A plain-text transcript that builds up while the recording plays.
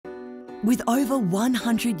With over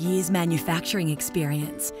 100 years manufacturing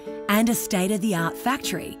experience and a state-of-the-art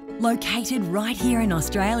factory located right here in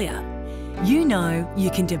Australia, you know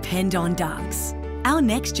you can depend on Dux. Our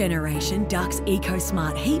next generation Dux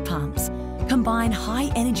Ecosmart heat pumps combine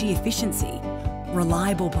high energy efficiency,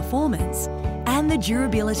 reliable performance, and the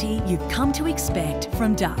durability you've come to expect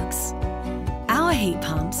from Dux. Our heat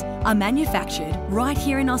pumps are manufactured right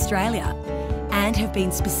here in Australia and have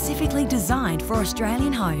been specifically designed for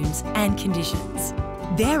Australian homes and conditions.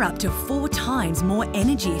 They're up to 4 times more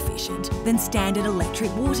energy efficient than standard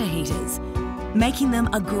electric water heaters, making them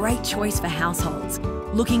a great choice for households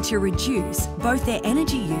looking to reduce both their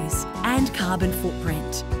energy use and carbon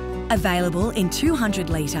footprint. Available in 200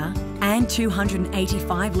 litre and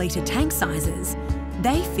 285 litre tank sizes,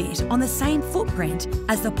 they fit on the same footprint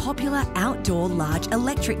as the popular outdoor large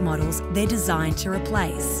electric models they're designed to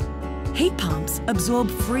replace. Heat pumps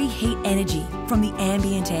absorb free heat energy from the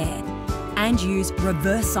ambient air and use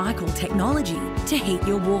reverse cycle technology to heat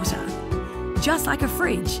your water. Just like a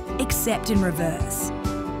fridge, except in reverse.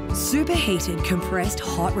 Superheated compressed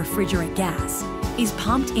hot refrigerant gas is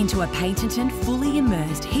pumped into a patented fully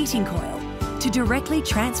immersed heating coil to directly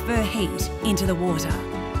transfer heat into the water.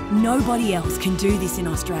 Nobody else can do this in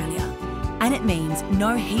Australia, and it means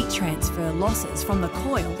no heat transfer losses from the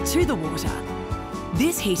coil to the water.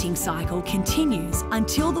 This heating cycle continues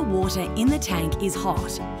until the water in the tank is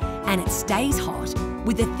hot, and it stays hot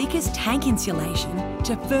with the thickest tank insulation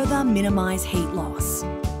to further minimise heat loss.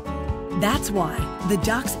 That's why the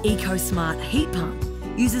Dux Ecosmart heat pump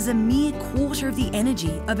uses a mere quarter of the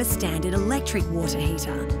energy of a standard electric water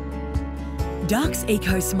heater. Dux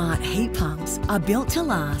Ecosmart heat pumps are built to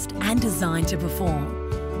last and designed to perform.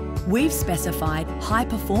 We've specified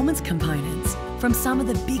high-performance components from some of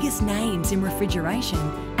the biggest names in refrigeration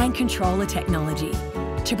and controller technology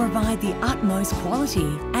to provide the utmost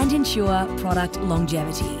quality and ensure product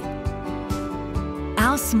longevity.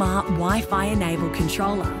 Our smart Wi-Fi enabled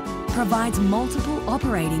controller provides multiple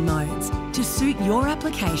operating modes to suit your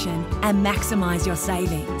application and maximise your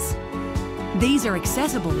savings. These are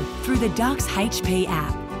accessible through the Dux HP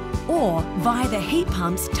app or via the heat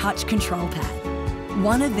pump's touch control pad.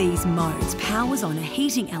 One of these modes powers on a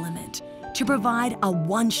heating element to provide a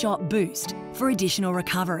one-shot boost for additional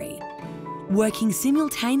recovery, working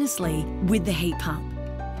simultaneously with the heat pump.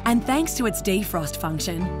 And thanks to its defrost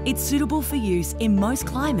function, it's suitable for use in most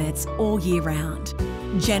climates all year round.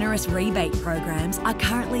 Generous rebate programs are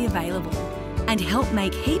currently available and help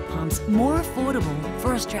make heat pumps more affordable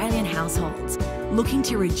for Australian households looking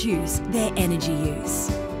to reduce their energy use.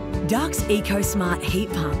 Dux Ecosmart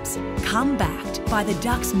heat pumps come backed by the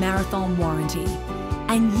Dux Marathon warranty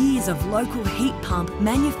and years of local heat pump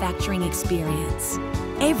manufacturing experience.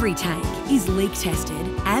 Every tank is leak tested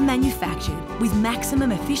and manufactured with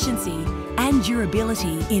maximum efficiency and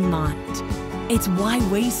durability in mind. It's why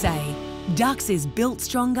we say Dux is built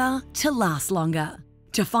stronger to last longer.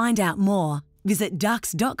 To find out more, visit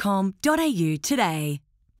dux.com.au today.